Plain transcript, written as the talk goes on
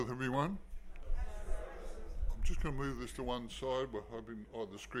Everyone, I'm just going to move this to one side. We're hoping,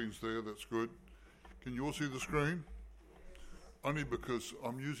 the screen's there, that's good. Can you all see the screen? Only because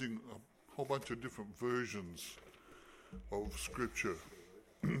I'm using a whole bunch of different versions of Scripture.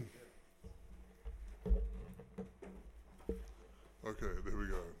 Okay, there we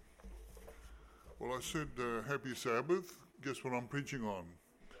go. Well, I said Happy Sabbath. Guess what I'm preaching on?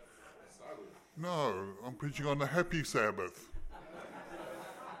 No, I'm preaching on the Happy Sabbath.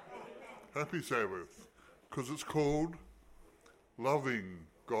 Happy Sabbath, because it's called Loving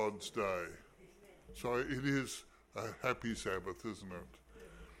God's Day. So it is a happy Sabbath, isn't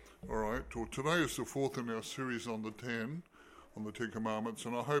it? All right, well, today is the fourth in our series on the Ten Commandments,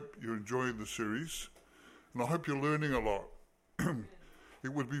 and I hope you're enjoying the series, and I hope you're learning a lot.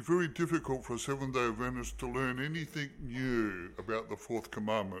 It would be very difficult for a Seventh-day Adventist to learn anything new about the fourth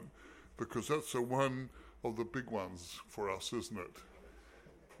commandment, because that's the one of the big ones for us, isn't it?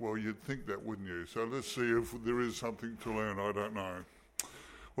 Well, you'd think that, wouldn't you? So let's see if there is something to learn. I don't know.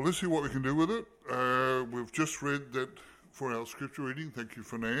 Well, let's see what we can do with it. We've just read that for our scripture reading. Thank you,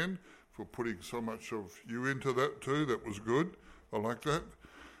 Fernand, for putting so much of you into that too. That was good. I like that.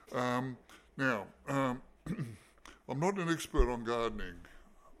 Now, I'm not an expert on gardening.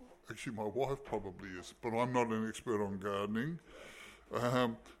 Actually, my wife probably is, but I'm not an expert on gardening.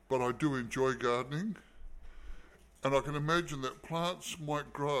 But I do enjoy gardening. And I can imagine that plants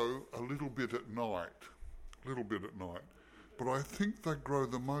might grow a little bit at night. But I think they grow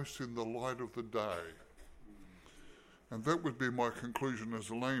the most in the light of the day. And that would be my conclusion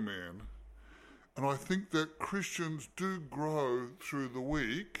as a layman. And I think that Christians do grow through the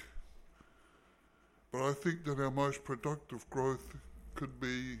week, but I think that our most productive growth could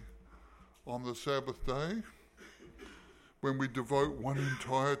be on the Sabbath day, when we devote one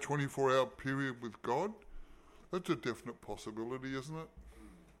entire 24-hour period with God. That's a definite possibility, isn't it?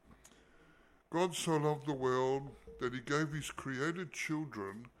 God so loved the world that he gave his created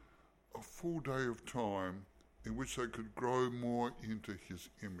children a full day of time in which they could grow more into his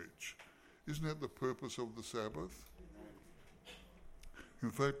image. Isn't that the purpose of the Sabbath? In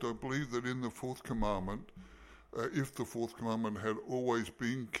fact, I believe that in the fourth commandment, if the fourth commandment had always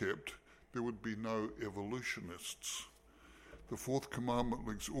been kept, there would be no evolutionists. The fourth commandment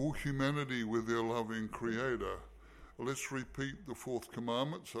links all humanity with their loving Creator. Let's repeat the fourth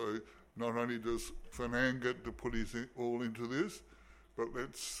commandment. So not only does Fernand get to put his all into this, but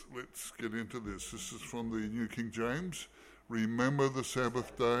let's get into this. This is from the New King James. Remember the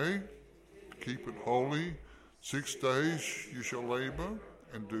Sabbath day, keep it holy. 6 days you shall labour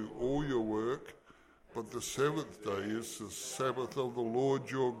and do all your work, but the seventh day is the Sabbath of the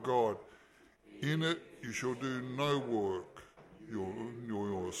Lord your God. In it you shall do no work. Nor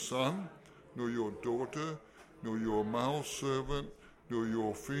your son, nor your daughter, nor your male servant, nor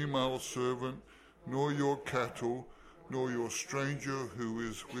your female servant, nor your cattle, nor your stranger who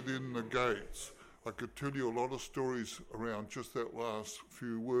is within the gates. I could tell you a lot of stories around just that last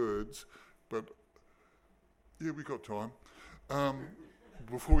few words, but yeah, we got time.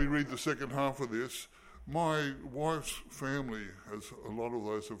 Before we read the second half of this, my wife's family, has a lot of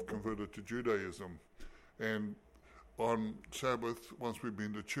those have converted to Judaism, and on Sabbath, once we've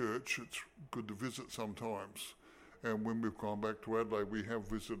been to church, it's good to visit sometimes. And when we've gone back to Adelaide, we have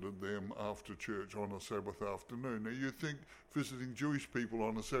visited them after church on a Sabbath afternoon. Now, you think visiting Jewish people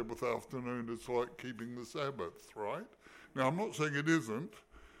on a Sabbath afternoon is like keeping the Sabbath, right? Now, I'm not saying it isn't,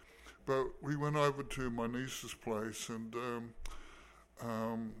 but we went over to my niece's place, and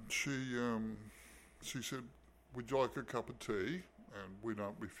she said, would you like a cup of tea? And we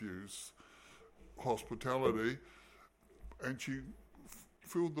don't refuse hospitality. And she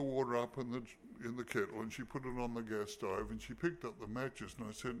filled the water up in the kettle, and she put it on the gas stove, and she picked up the matches, and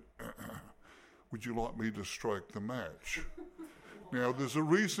I said, would you like me to strike the match? Now, there's a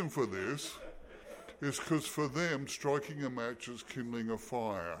reason for this. It's because for them, striking a match is kindling a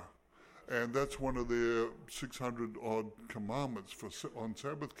fire. And that's one of their 600-odd commandments on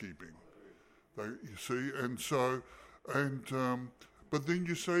Sabbath keeping. You see, but then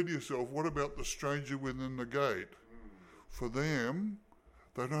you say to yourself, what about the stranger within the gate? For them,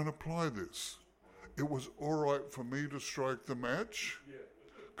 they don't apply this. It was all right for me to strike the match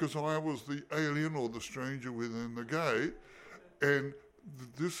because I was the alien or the stranger within the gate, and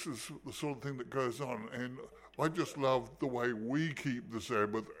this is the sort of thing that goes on. And I just love the way we keep the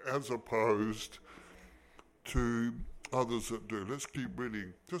Sabbath as opposed to others that do. Let's keep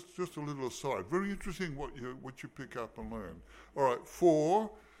reading. Just a little aside. Very interesting what you pick up and learn. All right,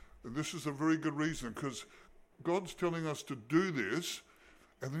 4, and this is a very good reason because God's telling us to do this,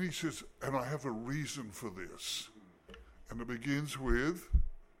 and then he says, and I have a reason for this. And it begins with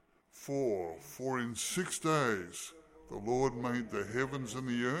For in 6 days the Lord made the heavens and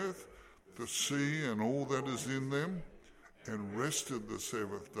the earth, the sea and all that is in them, and rested the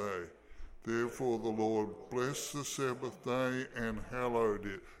seventh day. Therefore the Lord blessed the Sabbath day and hallowed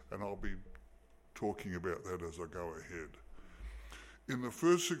it. And I'll be talking about that as I go ahead. In the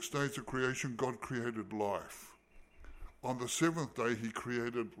first 6 days of creation, God created life. On the seventh day, he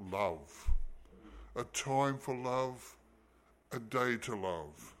created love. A time for love, a day to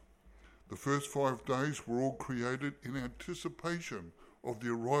love. The first 5 days were all created in anticipation of the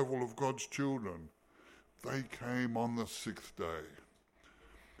arrival of God's children. They came on the 6th day.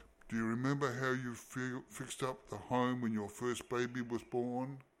 Do you remember how you fixed up the home when your first baby was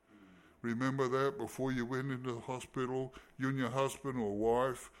born? Remember that before you went into the hospital, you and your husband or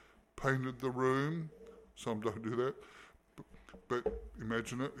wife painted the room? Some don't do that, but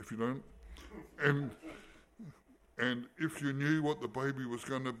imagine it if you don't. And if you knew what the baby was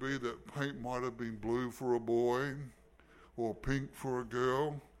going to be, that paint might have been blue for a boy, or pink for a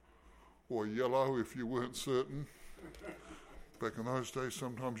girl, or yellow if you weren't certain. Back in those days,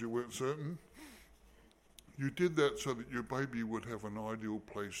 sometimes you weren't certain. You did that so that your baby would have an ideal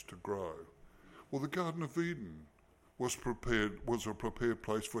place to grow. Well, the Garden of Eden was a prepared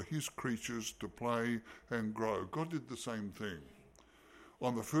place for his creatures to play and grow. God did the same thing.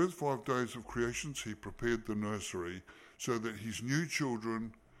 On the first 5 days of creation, he prepared the nursery so that his new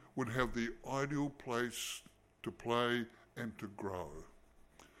children would have the ideal place to play and to grow.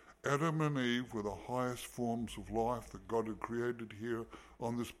 Adam and Eve were the highest forms of life that God had created here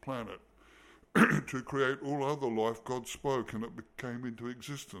on this planet. To create all other life, God spoke and it came into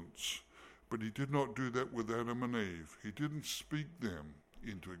existence. But he did not do that with Adam and Eve. He didn't speak them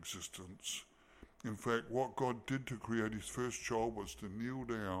into existence. In fact, what God did to create his first child was to kneel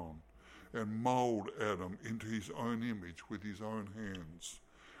down and mould Adam into his own image with his own hands.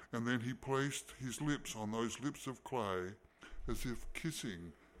 And then he placed his lips on those lips of clay as if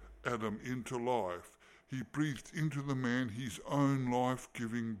kissing Adam into life. He breathed into the man his own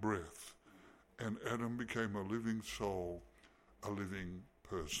life-giving breath, and Adam became a living soul, a living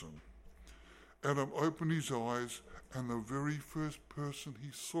person. Adam opened his eyes, and the very first person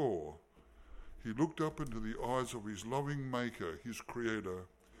he saw, he looked up into the eyes of his loving Maker, his Creator,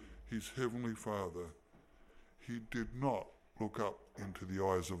 his Heavenly Father. He did not look up into the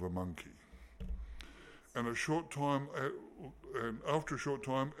eyes of a monkey. And after a short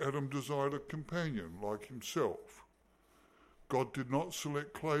time, Adam desired a companion like himself. God did not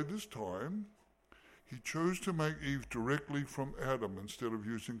select clay this time. He chose to make Eve directly from Adam instead of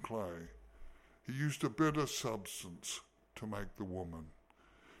using clay. He used a better substance to make the woman.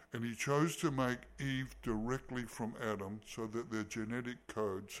 And he chose to make Eve directly from Adam so that their genetic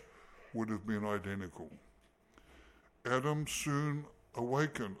codes would have been identical. Adam soon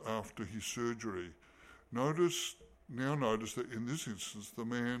awakened after his surgery. Notice that in this instance, the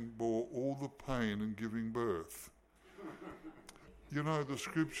man bore all the pain in giving birth. You know, the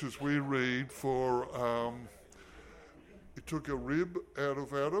scriptures we read it took a rib out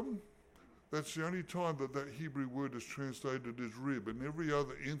of Adam. That's the only time that Hebrew word is translated as rib. In every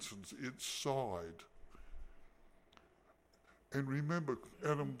other instance, it's side. And remember,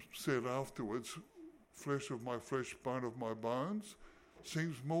 Adam said afterwards, flesh of my flesh, bone of my bones.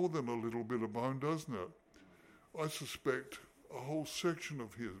 Seems more than a little bit of bone, doesn't it? I suspect a whole section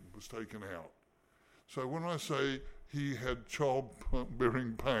of him was taken out. So when I say he had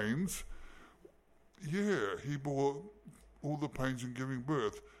childbearing pains, yeah, he bore all the pains in giving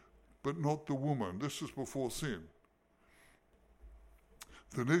birth, but not the woman. This is before sin.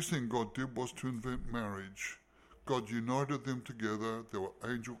 The next thing God did was to invent marriage. God united them together. There were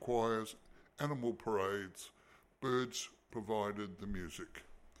angel choirs, animal parades, birds provided the music.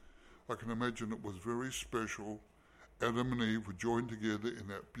 I can imagine it was very special. Adam and Eve were joined together in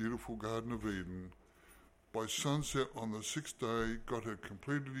that beautiful Garden of Eden. By sunset on the 6th day, God had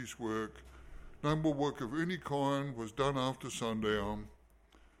completed his work. No more work of any kind was done after sundown.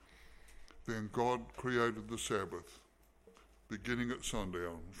 Then God created the Sabbath, beginning at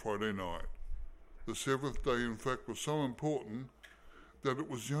sundown, Friday night. The 7th day, in fact, was so important that it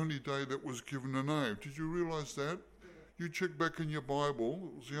was the only day that was given a name. Did you realise that? You check back in your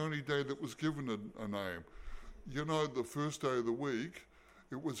Bible, it was the only day that was given a name. You know, the first day of the week,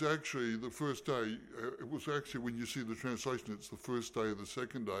 it was actually the first day, when you see the translation, it's the first day of the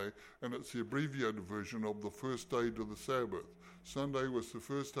second day, and it's the abbreviated version of the first day to the Sabbath. Sunday was the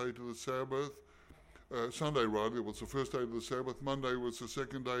first day to the Sabbath. Sunday was the first day to the Sabbath. Monday was the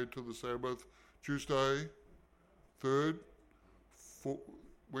second day to the Sabbath. Tuesday, third.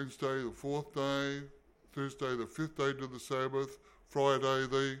 Wednesday, the fourth day. Thursday, the fifth day to the Sabbath. Friday,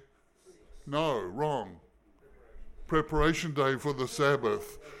 the No, wrong. Preparation day for the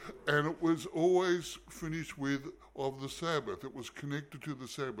Sabbath. And it was always finished with of the Sabbath. It was connected to the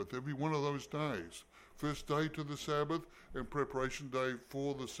Sabbath, every one of those days. First day to the Sabbath and preparation day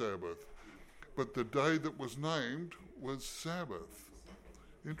for the Sabbath. But the day that was named was Sabbath.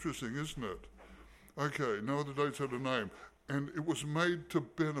 Interesting, isn't it? Okay, no other days had a name. And it was made to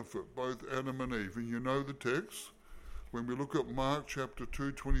benefit both Adam and Eve. And you know the text. When we look at Mark chapter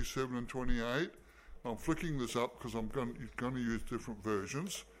 2, 27 and 28, I'm flicking this up because I'm going to use different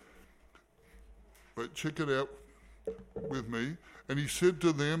versions. But check it out with me. And he said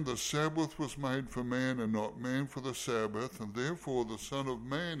to them, the Sabbath was made for man and not man for the Sabbath, and therefore the Son of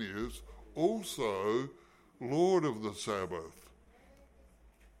Man is also Lord of the Sabbath.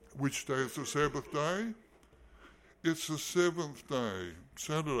 Which day is the Sabbath day? It's the seventh day,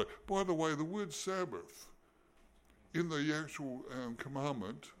 Saturday. By the way, the word Sabbath, in the actual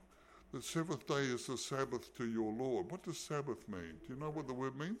commandment, the seventh day is the Sabbath to your Lord. What does Sabbath mean? Do you know what the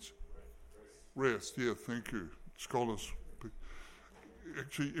word means? Rest, yeah, thank you. Scholars.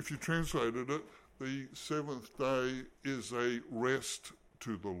 Actually, if you translated it, the seventh day is a rest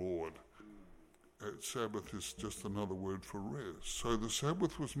to the Lord. Sabbath is just another word for rest. So the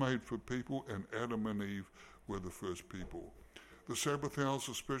Sabbath was made for people, and Adam and Eve were the first people. The Sabbath hour is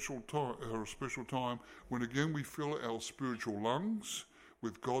a special time when again we fill our spiritual lungs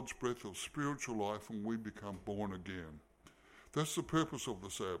with God's breath of spiritual life and we become born again. That's the purpose of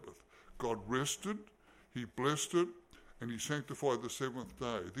the Sabbath. God rested, he blessed it, and he sanctified the seventh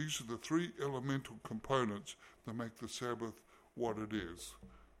day. These are the three elemental components that make the Sabbath what it is.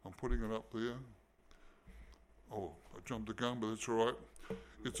 I'm putting it up there. Oh, I jumped the gun, but that's all right.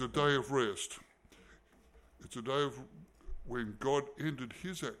 It's a day of rest. It's a day of when God ended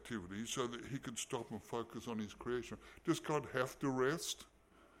his activity so that he could stop and focus on his creation. Does God have to rest?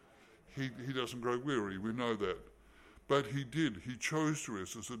 He doesn't grow weary, we know that. But he did. He chose to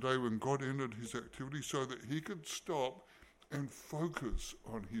rest. It's a day when God ended his activity so that he could stop and focus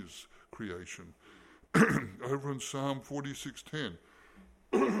on his creation. Over in Psalm 46:10.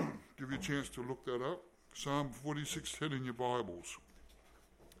 Give you a chance to look that up. Psalm 46:10 in your Bibles.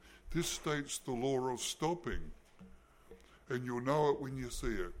 This states the law of stopping, and you'll know it when you see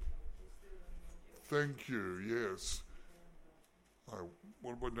it. Thank you, yes.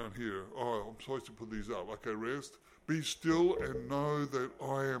 What have I done here? Oh, I'm supposed to put these up. Okay, rest. Be still and know that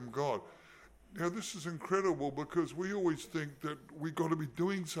I am God. Now, this is incredible because we always think that we've got to be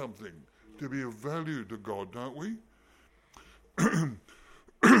doing something to be of value to God, don't we?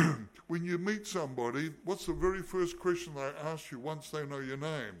 When you meet somebody, what's the very first question they ask you once they know your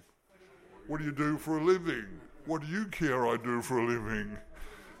name? What do you do for a living? What do you care I do for a living?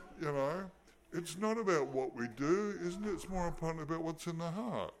 You know, it's not about what we do, isn't it? It's more important about what's in the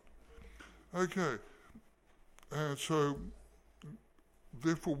heart. Okay, so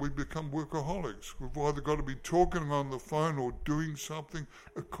therefore we become workaholics. We've either got to be talking on the phone or doing something,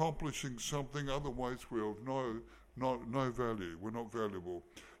 accomplishing something, otherwise we're of no value. We're not valuable.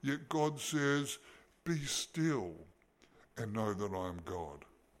 Yet God says, be still and know that I am God.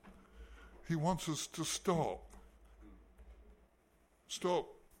 He wants us to stop. Stop.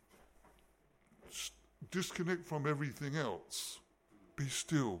 Disconnect from everything else. Be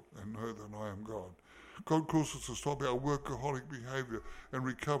still and know that I am God. God calls us to stop our workaholic behavior and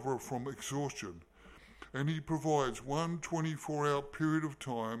recover from exhaustion. And he provides one 24-hour period of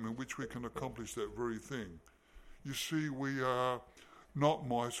time in which we can accomplish that very thing. You see, we are not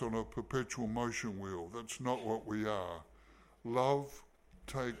mice on a perpetual motion wheel. That's not what we are. Love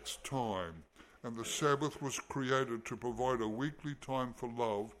takes time. And the Sabbath was created to provide a weekly time for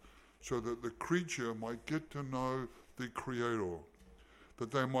love so that the creature might get to know the Creator,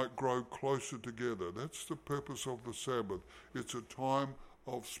 that they might grow closer together. That's the purpose of the Sabbath. It's a time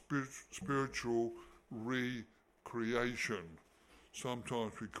of spiritual recreation.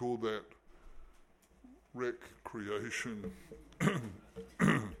 Sometimes we call that recreation.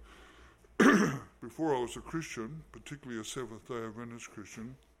 Before I was a Christian, particularly a Seventh-day Adventist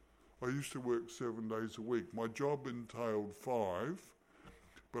Christian, I used to work 7 days a week. My job entailed 5,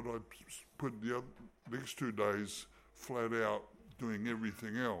 but I put the next 2 days flat out doing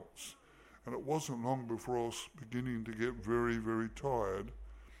everything else. And it wasn't long before I was beginning to get very, very tired.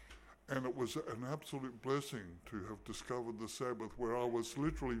 And it was an absolute blessing to have discovered the Sabbath where I was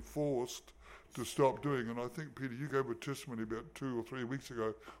literally forced to stop doing. And I think, Peter, you gave a testimony about 2 or 3 weeks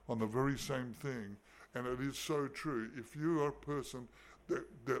ago on the very same thing. And it is so true. If you are a person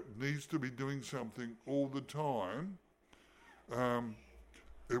that needs to be doing something all the time,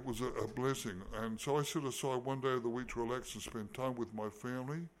 it was a blessing. And so I set aside 1 day of the week to relax and spend time with my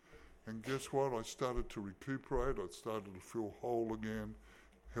family And guess what? I started to recuperate. I started to feel whole again,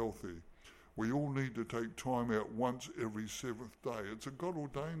 healthy. We all need to take time out once every seventh day. It's a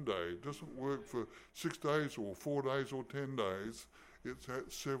God-ordained day. It doesn't work for 6 days or 4 days or 10 days. It's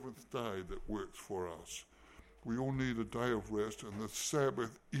that seventh day that works for us. We all need a day of rest, and the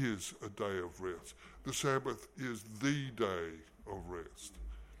Sabbath is a day of rest. The Sabbath is the day of rest.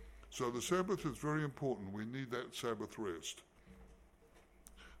 So the Sabbath is very important. We need that Sabbath rest.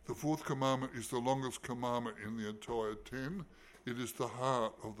 The fourth commandment is the longest commandment in the entire 10. It is the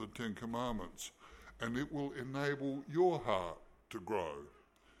heart of the 10 commandments, and it will enable your heart to grow.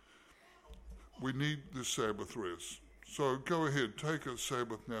 We need the Sabbath rest. So go ahead, take a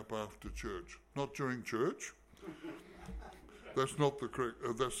Sabbath nap after church. Not during church. That's not the correct.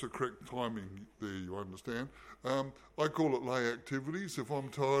 That's the correct timing there. You understand? I call it lay activities. If I'm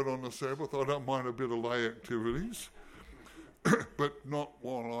tired on the Sabbath, I don't mind a bit of lay activities, but not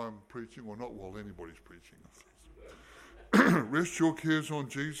while I'm preaching, or not while anybody's preaching. Rest your cares on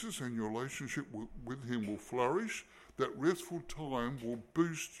Jesus, and your relationship with Him will flourish. That restful time will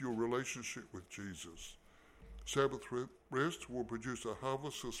boost your relationship with Jesus. Sabbath rest will produce a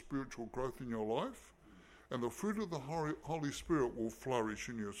harvest of spiritual growth in your life, and the fruit of the Holy Spirit will flourish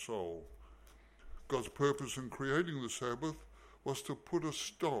in your soul. God's purpose in creating the Sabbath was to put a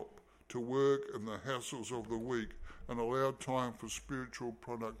stop to work and the hassles of the week and allow time for spiritual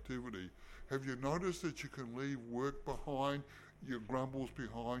productivity. Have you noticed that you can leave work behind, your grumbles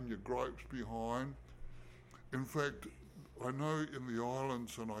behind, your gripes behind? In fact, I know in the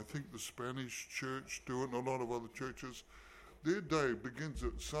islands, and I think the Spanish church do it, and a lot of other churches, their day begins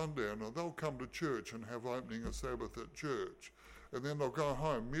at sundown, and they'll come to church and have opening of Sabbath at church. And then they'll go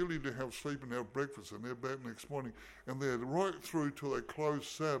home merely to have sleep and have breakfast, and they're back next morning. And they're right through till they close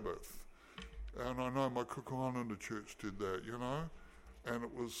Sabbath. And I know my Cook Islander church did that, you know, and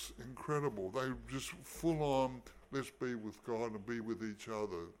it was incredible. They just full on, let's be with God and be with each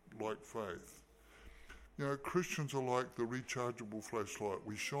other, like faith. You know, Christians are like the rechargeable flashlight.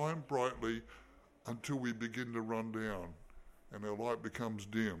 We shine brightly until we begin to run down and our light becomes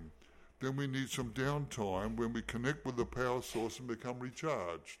dim. Then we need some downtime when we connect with the power source and become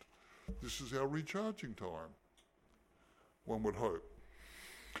recharged. This is our recharging time, one would hope.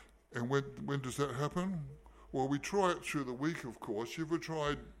 And when does that happen? Well, we try it through the week, of course. You ever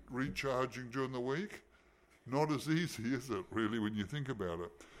tried recharging during the week? Not as easy, is it, really, when you think about it?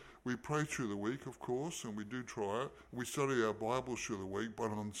 We pray through the week, of course, and we do try it. We study our Bibles through the week,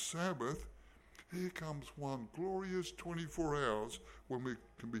 but on Sabbath, here comes one glorious 24 hours when we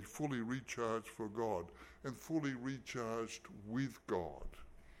can be fully recharged for God and fully recharged with God.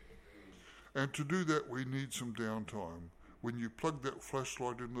 And to do that, we need some downtime. When you plug that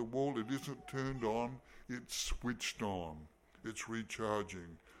flashlight in the wall, it isn't turned on, it's switched on. It's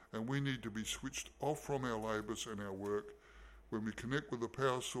recharging. And we need to be switched off from our labours and our work. When we connect with the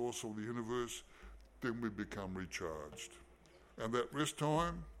power source of the universe, then we become recharged. And that rest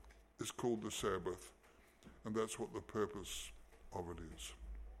time is called the Sabbath. And that's what the purpose of it is.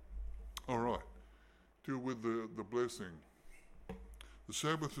 All right. Deal with the blessing. The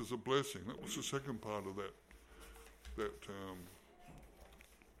Sabbath is a blessing. That was the second part of that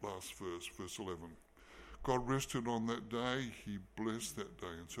last verse 11. God rested on that day. He blessed that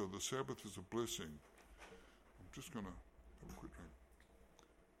day. And so the Sabbath is a blessing. I'm just going to have a quick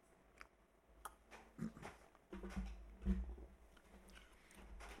drink.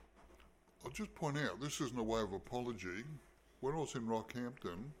 I'll just point out, this isn't a way of apology. When I was in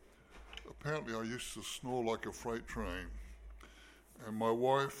Rockhampton, apparently I used to snore like a freight train. And my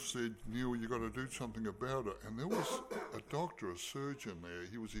wife said, Neil, you've got to do something about it. And there was a doctor, a surgeon there.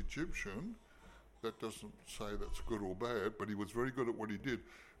 He was Egyptian. That doesn't say that's good or bad, but he was very good at what he did.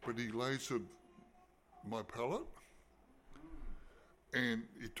 But he lasered my palate, and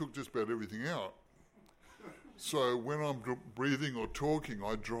he took just about everything out. So when I'm breathing or talking,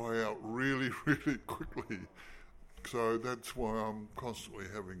 I dry out really, really quickly. So that's why I'm constantly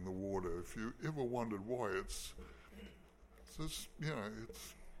having the water. If you ever wondered why, it's just, you know,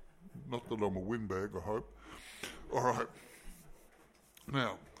 it's not that I'm a windbag, I hope. All right.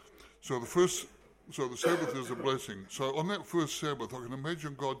 Now, so the Sabbath is a blessing. So on that first Sabbath, I can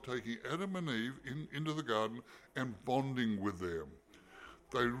imagine God taking Adam and Eve into the garden and bonding with them.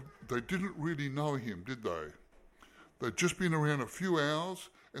 They didn't really know him, did they? They'd just been around a few hours,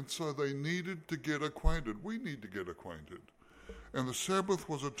 and so they needed to get acquainted. We need to get acquainted. And the Sabbath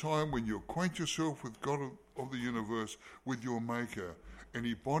was a time when you acquaint yourself with God of the universe, with your Maker, and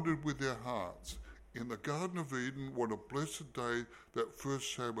he bonded with their hearts. In the Garden of Eden, what a blessed day that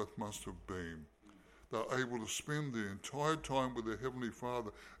first Sabbath must have been. They're able to spend the entire time with their Heavenly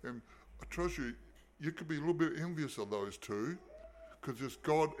Father. And I trust you could be a little bit envious of those two, because it's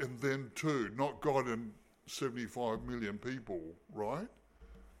God and then two, not God and 75 million people, right?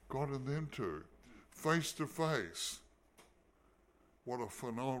 God and them two, face to face. What a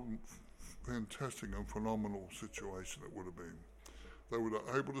fantastic and phenomenal situation it would have been. They were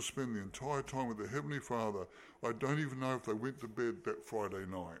able to spend the entire time with their Heavenly Father. I don't even know if they went to bed that Friday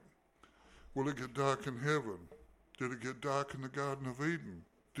night. Will it get dark in heaven? Did it get dark in the Garden of Eden?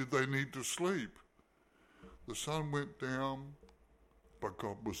 Did they need to sleep? The sun went down, but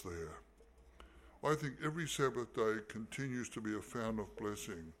God was there. I think every Sabbath day continues to be a fountain of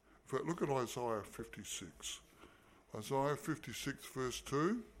blessing. In fact, look at Isaiah 56. Isaiah 56 verse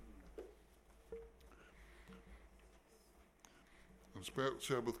 2. It's about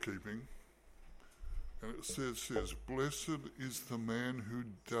Sabbath keeping. And it says, blessed is the man who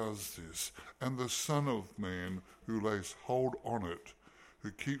does this, and the Son of Man who lays hold on it,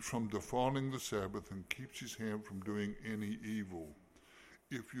 who keeps from defiling the Sabbath and keeps his hand from doing any evil.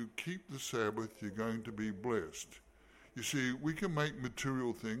 If you keep the Sabbath, you're going to be blessed. You see, we can make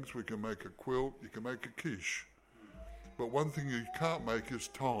material things. We can make a quilt. You can make a quiche. But one thing you can't make is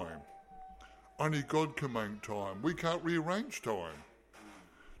time. Only God can make time. We can't rearrange time.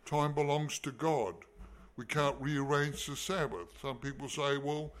 Time belongs to God. We can't rearrange the Sabbath. Some people say,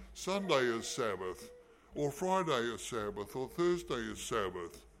 well, Sunday is Sabbath, or Friday is Sabbath, or Thursday is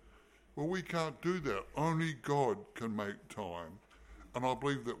Sabbath. Well, we can't do that. Only God can make time. And I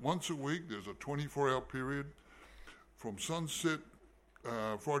believe that once a week there's a 24-hour period from sunset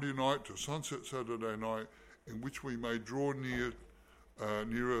Friday night to sunset Saturday night in which we may draw nearer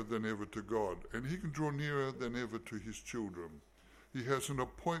than ever to God. And he can draw nearer than ever to his children. He has an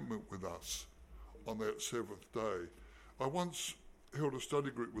appointment with us on that seventh day. I once held a study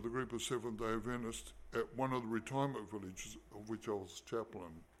group with a group of Seventh-day Adventists at one of the retirement villages of which I was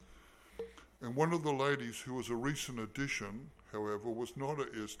chaplain. And one of the ladies, who was a recent addition, however, was not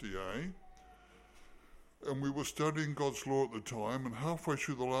at SDA. And we were studying God's law at the time, and halfway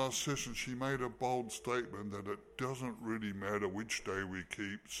through the last session she made a bold statement that it doesn't really matter which day we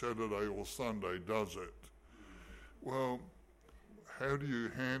keep, Saturday or Sunday, does it? Well, how do you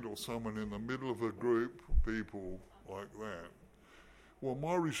handle someone in the middle of a group of people like that? Well,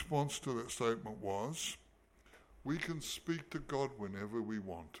 my response to that statement was, we can speak to God whenever we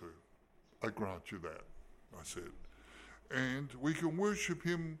want to. I grant you that, I said. And we can worship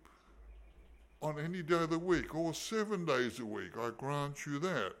him on any day of the week, or 7 days a week. I grant you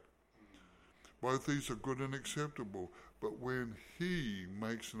that. Both these are good and acceptable. But when he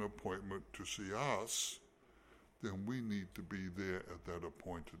makes an appointment to see us, then we need to be there at that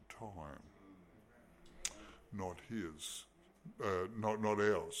appointed time. Not his. Not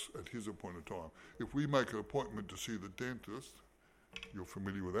ours, at his appointed time. If we make an appointment to see the dentist, you're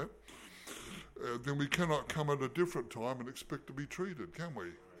familiar with that, then we cannot come at a different time and expect to be treated, can we?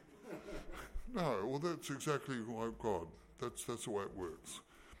 No, well, that's exactly like God. That's the way it works.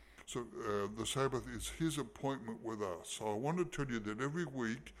 So the Sabbath is his appointment with us. So I want to tell you that every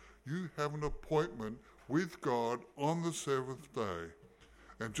week you have an appointment with God on the seventh day.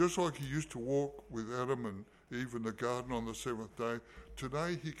 And just like he used to walk with Adam and Eve in the garden on the seventh day,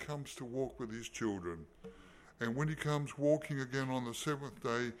 today he comes to walk with his children. And when he comes walking again on the seventh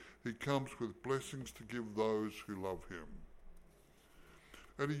day, he comes with blessings to give those who love him.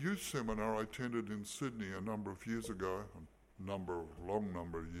 At a youth seminar I attended in Sydney a number of years ago, long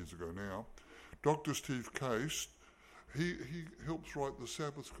number of years ago now, Dr. Steve Case, he helps write the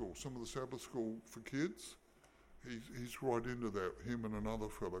Sabbath School, some of the Sabbath School for kids. He's right into that, him and another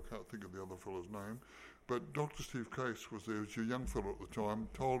fellow, I can't think of the other fellow's name. But Dr. Steve Case was there, he was a young fellow at the time,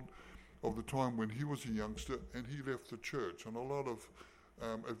 told of the time when he was a youngster and he left the church. And a lot of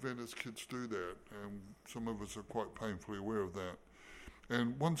Adventist kids do that, and some of us are quite painfully aware of that.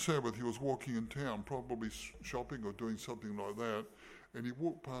 And one Sabbath he was walking in town, probably shopping or doing something like that, and he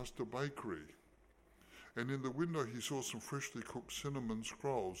walked past a bakery. And in the window he saw some freshly cooked cinnamon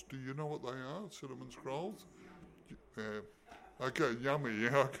scrolls. Do you know what they are, cinnamon scrolls? Okay, yummy,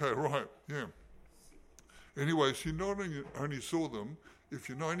 yeah, okay, right, yeah. Anyways, he not only saw them, if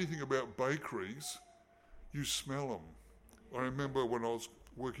you know anything about bakeries, you smell them. I remember when I was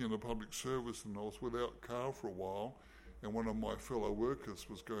working in the public service and I was without a car for a while, and one of my fellow workers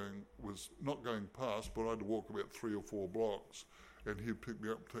was not going past, but I had to walk about 3 or 4 blocks, and he'd pick me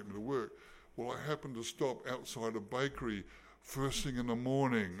up and take me to work. Well, I happened to stop outside a bakery first thing in the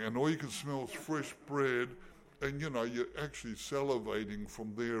morning, and all you can smell is fresh bread, and you're actually salivating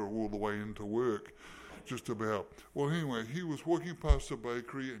from there all the way into work, just about. Well, anyway, he was walking past the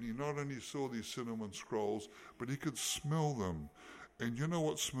bakery, and he not only saw these cinnamon scrolls, but he could smell them. And you know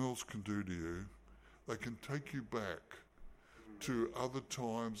what smells can do to you? They can take you back to other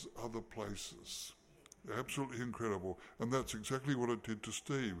times, other places. Absolutely incredible. And that's exactly what it did to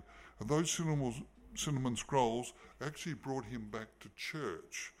Steve. And those cinnamon scrolls actually brought him back to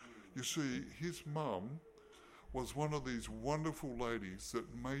church. You see, his mum was one of these wonderful ladies that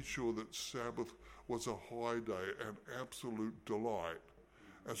made sure that Sabbath was a high day, an absolute delight.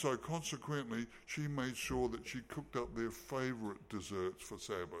 And so consequently, she made sure that she cooked up their favourite desserts for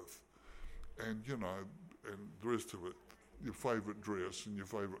Sabbath. And, you know, and the rest of it, your favourite dress and your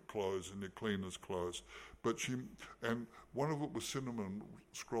favourite clothes and your cleaner's clothes. And one of it was cinnamon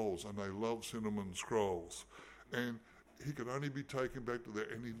scrolls, and they loved cinnamon scrolls. And he could only be taken back to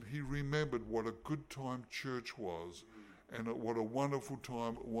that, and he remembered what a good time church was, and what a wonderful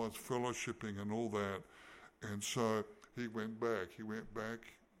time it was fellowshipping and all that. And so he went back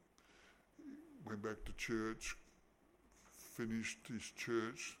to church, finished his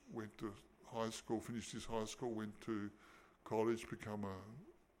church, went to high school, finished his high school, went to college, become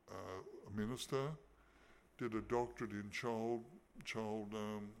a minister, did a doctorate in child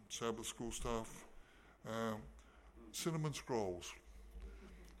Sabbath school stuff. Cinnamon scrolls.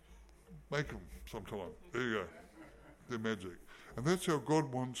 Make them sometime. There you go. They're magic. And that's how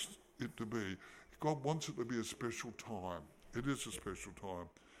God wants it to be. God wants it to be a special time. It is a special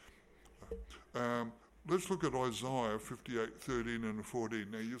time. Let's look at Isaiah 58:13 and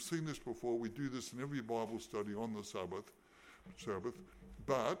 14. Now, you've seen this before. We do this in every Bible study on the Sabbath.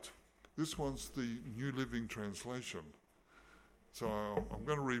 But this one's the New Living Translation. So I'm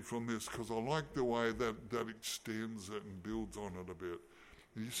going to read from this because I like the way that extends it and builds on it a bit.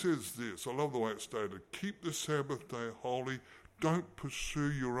 And he says this, I love the way it's stated, keep the Sabbath day holy, don't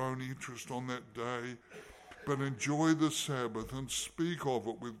pursue your own interest on that day, but enjoy the Sabbath and speak of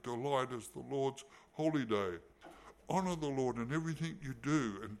it with delight as the Lord's holy day. Honour the Lord in everything you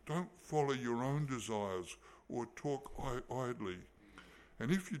do and don't follow your own desires or talk idly. And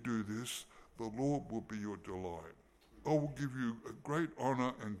if you do this, the Lord will be your delight. I will give you a great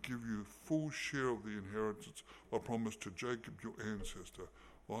honour and give you full share of the inheritance I promised to Jacob your ancestor.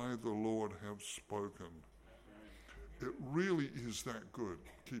 I, the Lord, have spoken. It really is that good,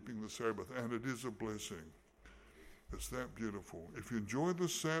 keeping the Sabbath, and it is a blessing. It's that beautiful. If you enjoy the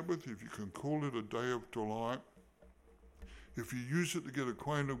Sabbath, if you can call it a day of delight, if you use it to get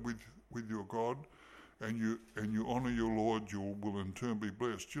acquainted with your God, and you honour your Lord, you will in turn be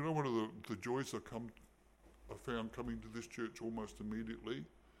blessed. You know, one of the joys I found coming to this church almost immediately,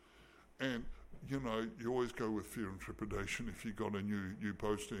 and you know, you always go with fear and trepidation if you got a new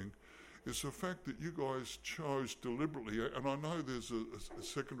posting, is the fact that you guys chose deliberately, and I know there's a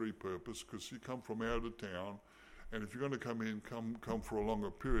secondary purpose because you come from out of town, and if you're going to come in, come for a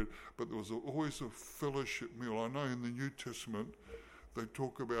longer period, but there was always a fellowship meal. I know in the New Testament they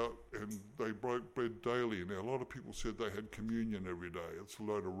talk about, and they broke bread daily. Now, a lot of people said they had communion every day. It's a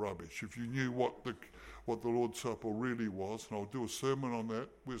load of rubbish. If you knew what the Lord's Supper really was, and I'll do a sermon on that.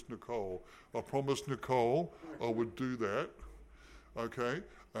 Where's Nicole? I promised Nicole I would do that. Okay.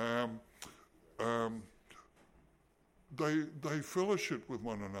 They fellowshiped with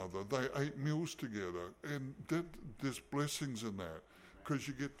one another. They ate meals together, and there's blessings in that because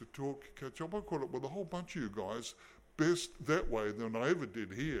you get to talk, catch up. I caught up with a whole bunch of you guys. Best that way than I ever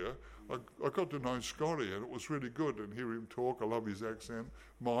did here. I got to know Scotty, and it was really good, and hear him talk. I love his accent.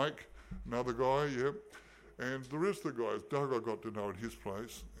 Mike, another guy, yep. And the rest of the guys, Doug I got to know at his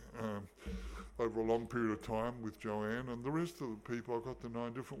place over a long period of time with Joanne, and the rest of the people I got to know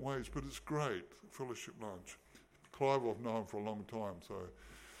in different ways, but it's great, fellowship lunch. Clive I've known for a long time, so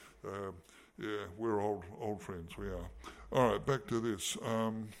yeah, we're old friends, we are. All right, back to this.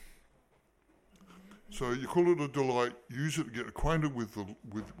 So you call it a delight, use it to get acquainted with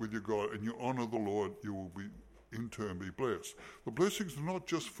your God, and you honour the Lord, you will be in turn be blessed. The blessings are not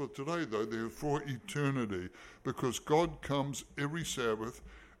just for today though, they're for eternity, because God comes every Sabbath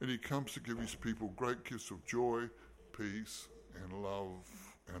and he comes to give his people great gifts of joy, peace and love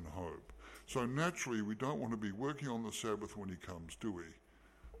and hope. So naturally we don't want to be working on the Sabbath when he comes, do we?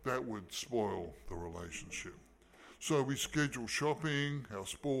 That would spoil the relationship. So we schedule shopping, our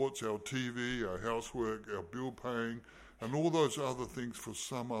sports, our TV, our housework, our bill paying, and all those other things for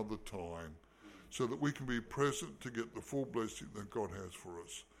some other time, so that we can be present to get the full blessing that God has for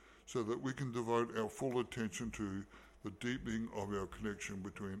us, so that we can devote our full attention to the deepening of our connection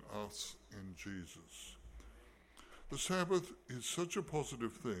between us and Jesus. The Sabbath is such a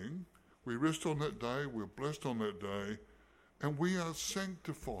positive thing. We rest on that day, we're blessed on that day, and we are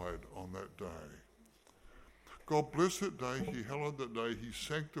sanctified on that day. God blessed that day, he hallowed that day, he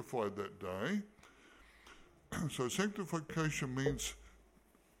sanctified that day. So sanctification means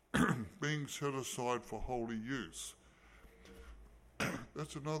being set aside for holy use.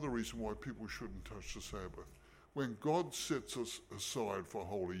 That's another reason why people shouldn't touch the Sabbath. When God sets us aside for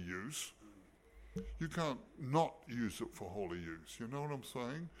holy use, you can't not use it for holy use. You know what I'm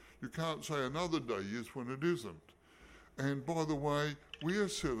saying? You can't say another day is when it isn't. And by the way, we are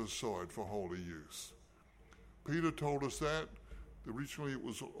set aside for holy use. Peter told us that. Originally it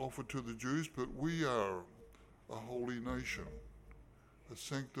was offered to the Jews, but we are a holy nation, a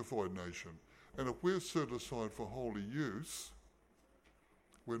sanctified nation. And if we're set aside for holy use,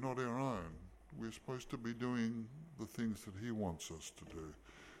 we're not our own. We're supposed to be doing the things that he wants us to do.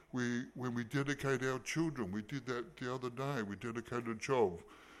 When we dedicate our children, we did that the other day. We dedicated Job.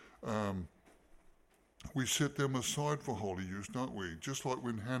 We set them aside for holy use, don't we? Just like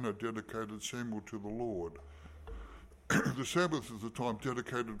when Hannah dedicated Samuel to the Lord. The Sabbath is a time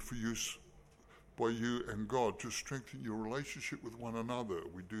dedicated for use by you and God to strengthen your relationship with one another.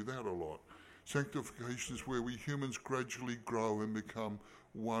 We do that a lot. Sanctification is where we humans gradually grow and become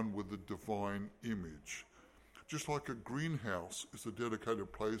one with the divine image. Just like a greenhouse is a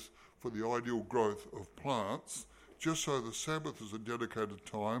dedicated place for the ideal growth of plants, just so the Sabbath is a dedicated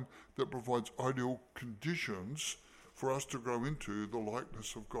time that provides ideal conditions for us to grow into the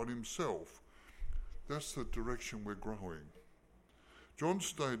likeness of God himself. That's the direction we're growing. John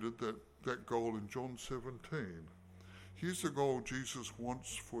stated that goal in John 17. Here's the goal Jesus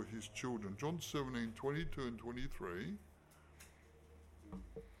wants for his children. John 17, 22 and 23.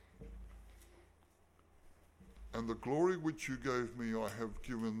 And the glory which you gave me I have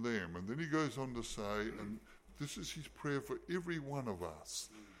given them. And then he goes on to say, and this is his prayer for every one of us,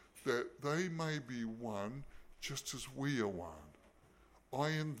 that they may be one just as we are one. I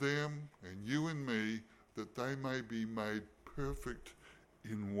in them and you in me, that they may be made perfect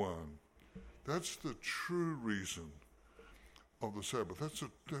in one. That's the true reason of the Sabbath.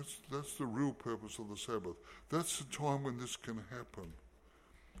 That's the real purpose of the Sabbath. That's the time when this can happen.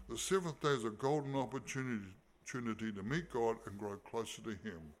 The seventh day is a golden opportunity to meet God and grow closer to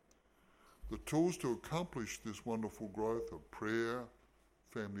him. The tools to accomplish this wonderful growth are prayer,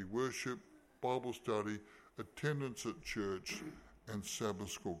 family worship, Bible study, attendance at church, and Sabbath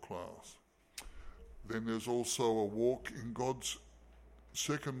school class. Then there's also a walk in God's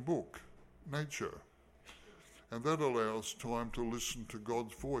second book, nature. And that allows time to listen to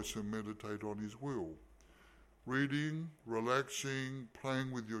God's voice and meditate on his will. Reading, relaxing,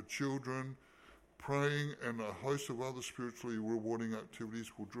 playing with your children, praying, and a host of other spiritually rewarding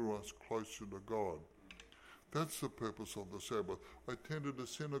activities will draw us closer to God. That's the purpose of the Sabbath. I attended a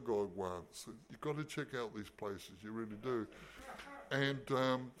synagogue once. You've got to check out these places, you really do. And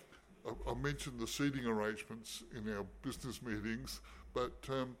I mentioned the seating arrangements in our business meetings, but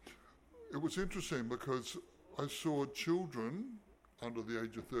it was interesting because I saw children under the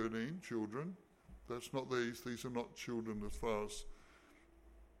age of 13, children. That's not these are not children as far as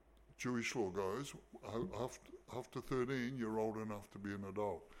Jewish law goes. After 13, you're old enough to be an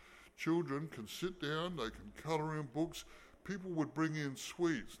adult. Children can sit down, they can colour in books. People would bring in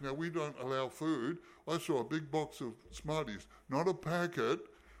sweets. Now, we don't allow food. I saw a big box of Smarties, not a packet,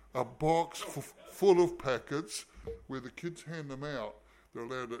 a box full of packets where the kids hand them out. They're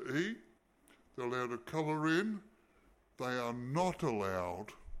allowed to eat, they're allowed to colour in. They are not allowed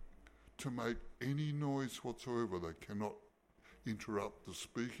to make any noise whatsoever. They cannot interrupt the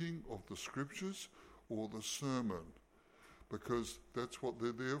speaking of the scriptures or the sermon, because that's what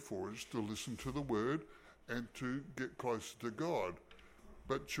they're there for, is to listen to the word and to get closer to God.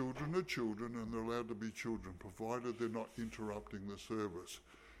 But children are children, and they're allowed to be children, provided they're not interrupting the service.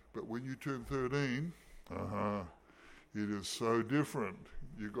 But when you turn 13, it is so different.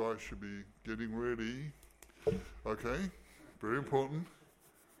 You guys should be getting ready. Okay, very important.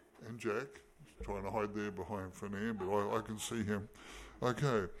 And Jack, trying to hide there behind Fernand, but I can see him.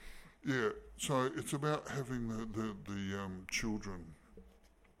 Okay, yeah, so it's about having the children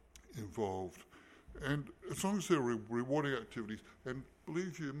involved. And as long as they're rewarding activities, and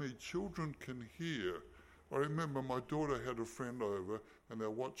believe you me, children can hear. I remember my daughter had a friend over and they're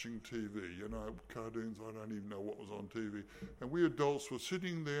watching TV, cartoons, I don't even know what was on TV. And we adults were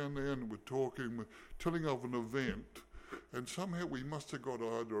sitting down there and we're talking, we're telling of an event, and somehow we must have got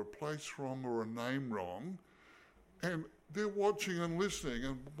either a place wrong or a name wrong. And they're watching and listening,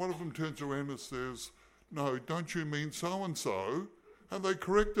 and one of them turns around and says, "No, don't you mean so-and-so?" And they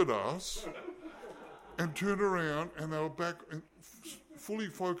corrected us and turned around, and they were back and fully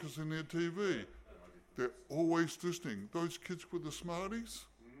focused in their TV. They're always listening. Those kids with the Smarties,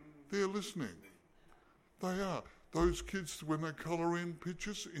 they're listening. They are. Those kids, when they colour in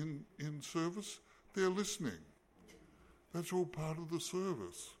pictures in service, They're listening. That's all part of the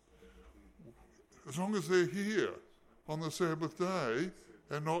service. As long as they're here on the Sabbath day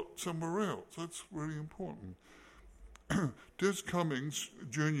and not somewhere else, that's really important. Des Cummings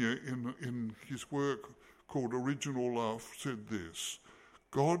Jr. in his work called Original Love said this: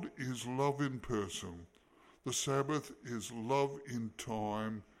 God is love in person, the Sabbath is love in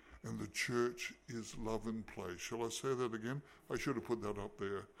time, and the church is love in place. Shall I say that again? I should have put that up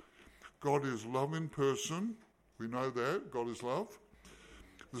there. God is love in person. We know that. God is love.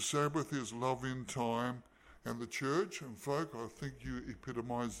 The Sabbath is love in time. And the church, and folk, I think you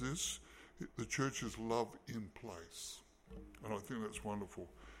epitomise this, the church is love in place. And I think that's wonderful.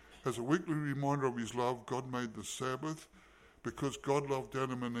 As a weekly reminder of his love, God made the Sabbath. Because God loved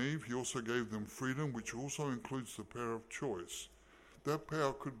Adam and Eve, he also gave them freedom, which also includes the power of choice. That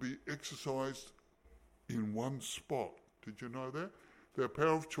power could be exercised in one spot. Did you know that? Their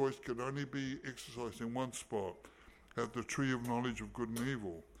power of choice could only be exercised in one spot, at the tree of knowledge of good and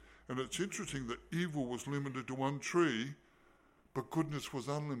evil. And it's interesting that evil was limited to one tree, but goodness was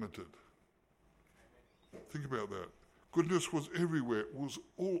unlimited. Think about that. Goodness was everywhere. It was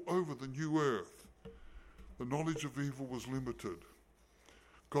all over the new earth. The knowledge of evil was limited.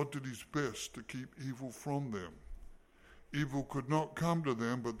 God did his best to keep evil from them. Evil could not come to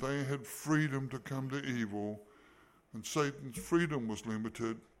them, but they had freedom to come to evil. And Satan's freedom was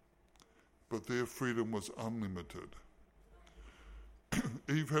limited, but their freedom was unlimited.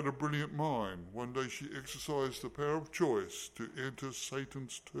 Eve had a brilliant mind. One day she exercised the power of choice to enter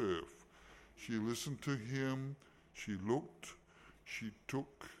Satan's turf. She listened to him, she looked, she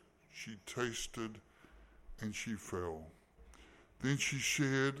took, she tasted, and she fell. Then she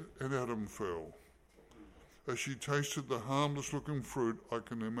shared, and Adam fell. As she tasted the harmless-looking fruit, I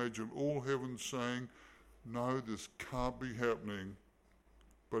can imagine all heaven saying, "No, this can't be happening,"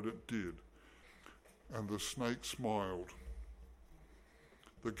 but it did. And the snake smiled.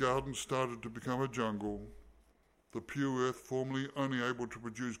 The garden started to become a jungle. The pure earth, formerly only able to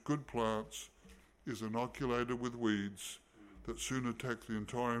produce good plants, is inoculated with weeds that soon attack the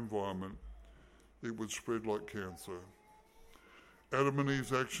entire environment. It would spread like cancer. Adam and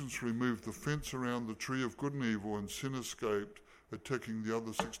Eve's actions removed the fence around the tree of good and evil, and sin escaped, attacking the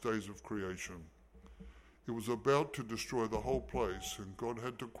other 6 days of creation. It was about to destroy the whole place, and God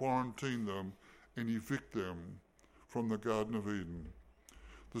had to quarantine them and evict them from the Garden of Eden.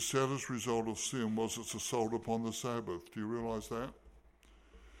 The saddest result of sin was its assault upon the Sabbath. Do you realise that?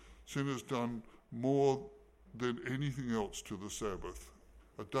 Sin has done more than anything else to the Sabbath.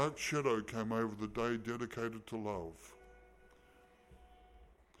 A dark shadow came over the day dedicated to love.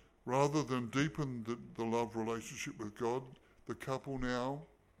 Rather than deepen the love relationship with God, the couple now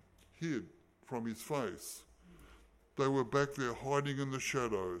hid from his face. They were back there hiding in the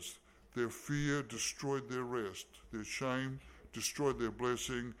shadows. Their fear destroyed their rest. Their shame destroyed their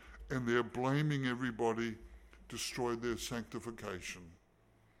blessing. And their blaming everybody destroyed their sanctification.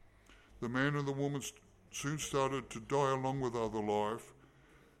 The man and the woman soon started to die along with other life.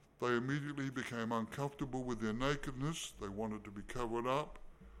 They immediately became uncomfortable with their nakedness. They wanted to be covered up.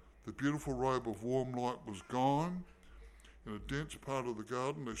 The beautiful robe of warm light was gone. In a dense part of the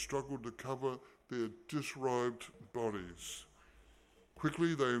garden, they struggled to cover their disrobed bodies.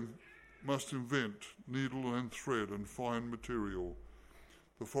 Quickly, they must invent needle and thread and fine material.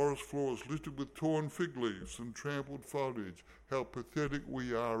 The forest floor is littered with torn fig leaves and trampled foliage. How pathetic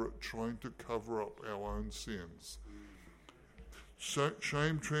we are at trying to cover up our own sins.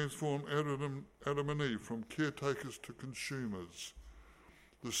 Shame transformed Adam and Eve from caretakers to consumers.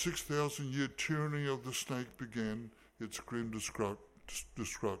 The 6,000-year tyranny of the snake began its grim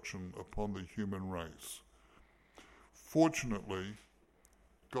destruction upon the human race. Fortunately,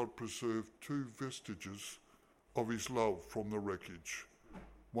 God preserved 2 vestiges of his love from the wreckage.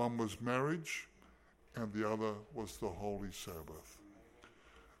 One was marriage, and the other was the Holy Sabbath.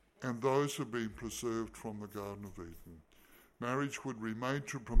 And those have been preserved from the Garden of Eden. Marriage would remain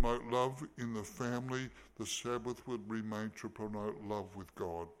to promote love in the family. The Sabbath would remain to promote love with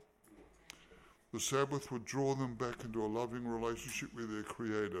God. The Sabbath would draw them back into a loving relationship with their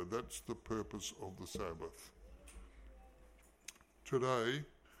Creator. That's the purpose of the Sabbath. Today,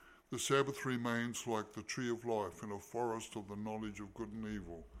 the Sabbath remains like the tree of life in a forest of the knowledge of good and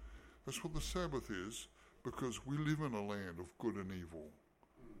evil. That's what the Sabbath is, because we live in a land of good and evil.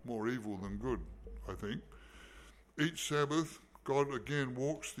 More evil than good, I think. Each Sabbath, God again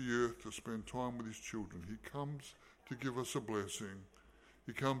walks the earth to spend time with his children. He comes to give us a blessing.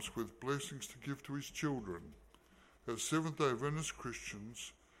 He comes with blessings to give to his children. As Seventh-day Adventist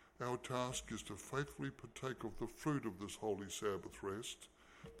Christians, our task is to faithfully partake of the fruit of this holy Sabbath rest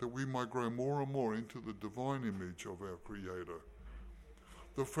that we might grow more and more into the divine image of our Creator.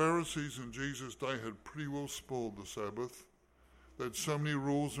 The Pharisees in Jesus' day had pretty well spoiled the Sabbath. They had so many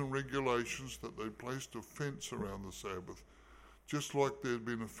rules and regulations that they placed a fence around the Sabbath, just like there had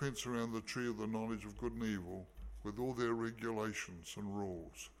been a fence around the tree of the knowledge of good and evil, with all their regulations and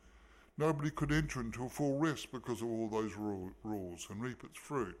rules. Nobody could enter into a full rest because of all those rules and reap its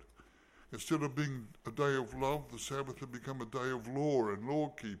fruit. Instead of being a day of love, the Sabbath had become a day of law and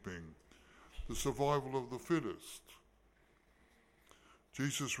law-keeping, the survival of the fittest.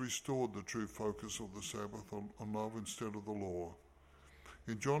 Jesus restored the true focus of the Sabbath on love instead of the law.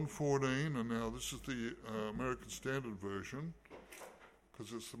 In John 14, and now this is the American Standard Version,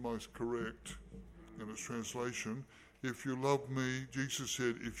 because it's the most correct in its translation, if you love me, Jesus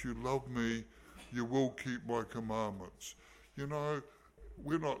said, if you love me, you will keep my commandments. You know,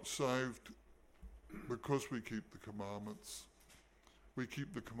 we're not saved because we keep the commandments. We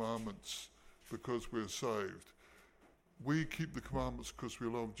keep the commandments because we're saved. We keep the commandments because we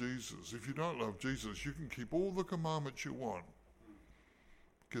love Jesus. If you don't love Jesus, you can keep all the commandments you want.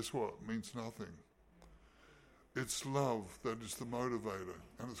 Guess what? It means nothing. It's love that is the motivator.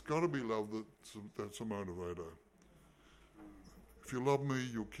 And it's got to be love that's a motivator. If you love me,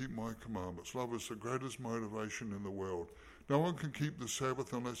 you'll keep my commandments. Love is the greatest motivation in the world. No one can keep the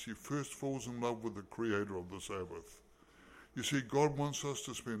Sabbath unless he first falls in love with the Creator of the Sabbath. You see, God wants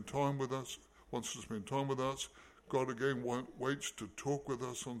to spend time with us. God again waits to talk with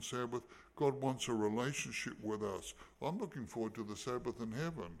us on Sabbath. God wants a relationship with us. I'm looking forward to the Sabbath in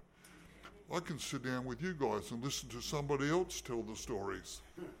heaven. I can sit down with you guys and listen to somebody else tell the stories.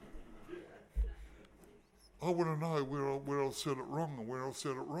 I want to know where I said it wrong and where I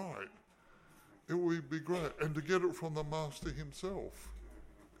said it right. It would be great. And to get it from the Master himself.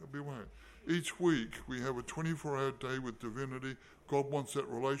 That'd be right. Each week we have a 24-hour day with divinity. God wants that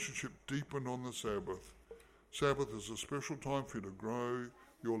relationship deepened on the Sabbath. Sabbath is a special time for you to grow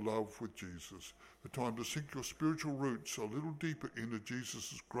your love with Jesus. A time to sink your spiritual roots a little deeper into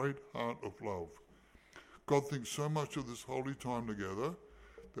Jesus' great heart of love. God thinks so much of this holy time together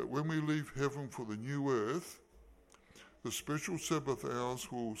that when we leave heaven for the new earth, the special Sabbath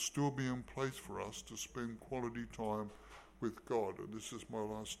hours will still be in place for us to spend quality time with God. And this is my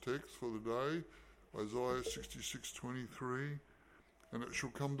last text for the day, Isaiah 66:23. And it shall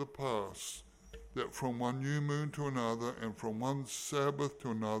come to pass that from one new moon to another and from one Sabbath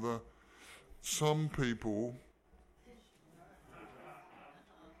to another, some people,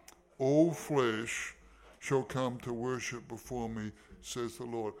 all flesh, shall come to worship before me, says the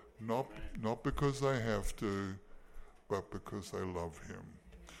Lord. Not because they have to, but because they love him.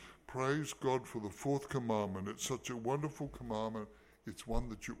 Praise God for the fourth commandment. It's such a wonderful commandment. It's one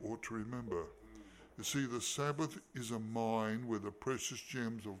that you ought to remember. You see, the Sabbath is a mine where the precious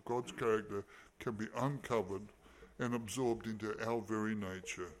gems of God's character can be uncovered and absorbed into our very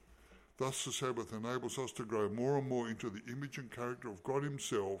nature. Thus, the Sabbath enables us to grow more and more into the image and character of God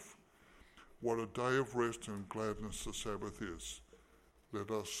himself. What a day of rest and gladness the Sabbath is.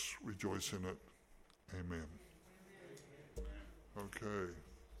 Let us rejoice in it. Amen. Okay.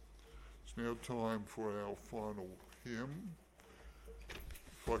 It's now time for our final hymn.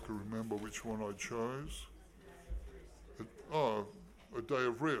 If I could remember which one I chose. A day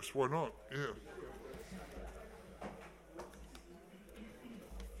of rest. Why not? Yeah.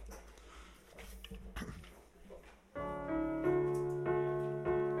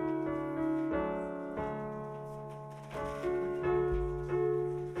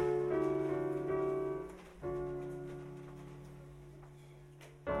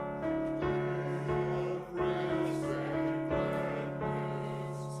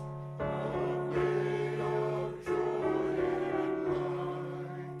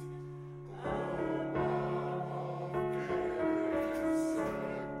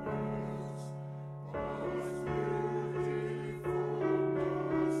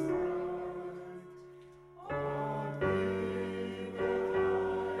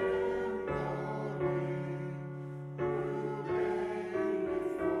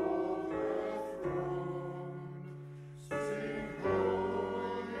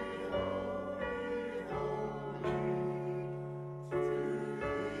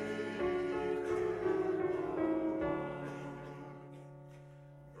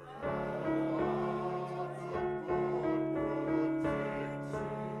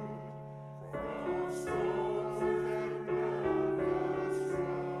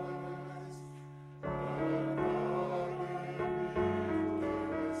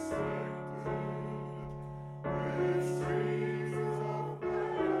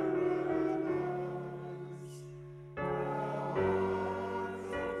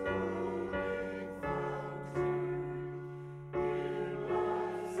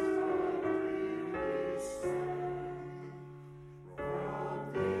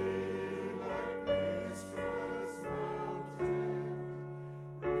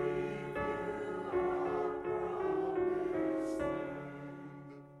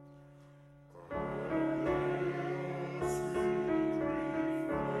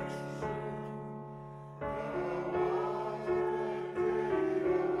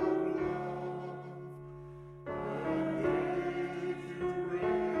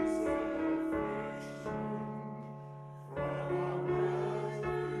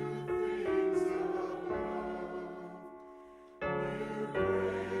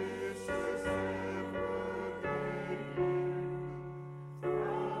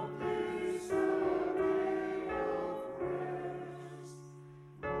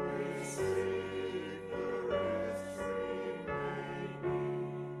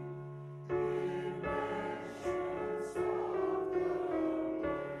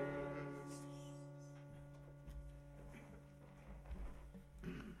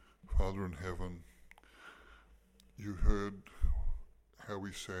 Father in heaven, you heard how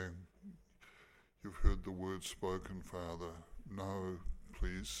we sang. You've heard the words spoken, Father. Know,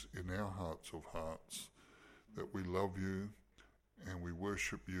 please, in our hearts of hearts, that we love you and we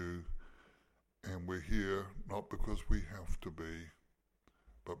worship you, and we're here not because we have to be,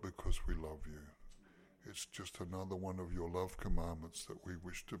 but because we love you. It's just another one of your love commandments that we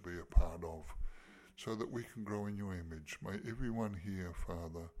wish to be a part of, so that we can grow in your image. May everyone here,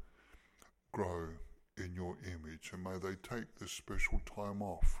 Father, grow in your image, and may they take this special time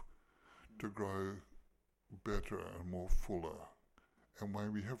off to grow better and more fuller, and may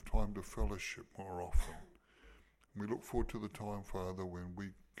we have time to fellowship more often. We look forward to the time, Father, when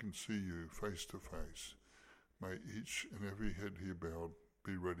we can see you face to face. May each and every head here bowed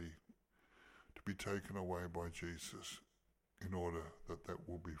be ready to be taken away by Jesus, in order that that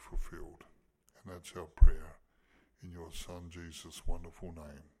will be fulfilled. And that's our prayer in your Son Jesus' wonderful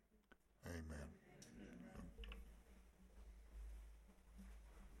name. Amen.